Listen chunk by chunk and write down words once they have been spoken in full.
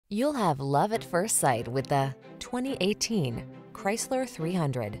You'll have love at first sight with the 2018 Chrysler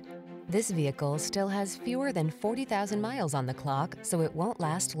 300. This vehicle still has fewer than 40,000 miles on the clock, so it won't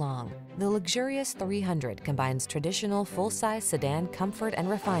last long. The luxurious 300 combines traditional full-size sedan comfort and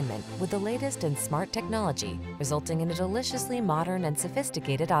refinement with the latest in smart technology, resulting in a deliciously modern and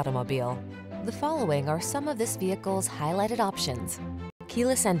sophisticated automobile. The following are some of this vehicle's highlighted options: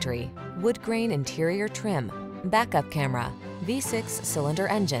 keyless entry, wood grain interior trim, backup camera, V6 cylinder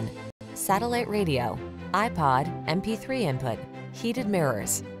engine, satellite radio, iPod, MP3 input, heated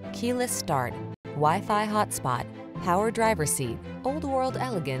mirrors, keyless start, Wi-Fi hotspot, power driver seat. Old world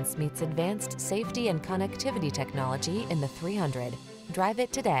elegance meets advanced safety and connectivity technology in the 300. Drive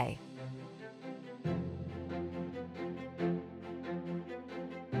it today.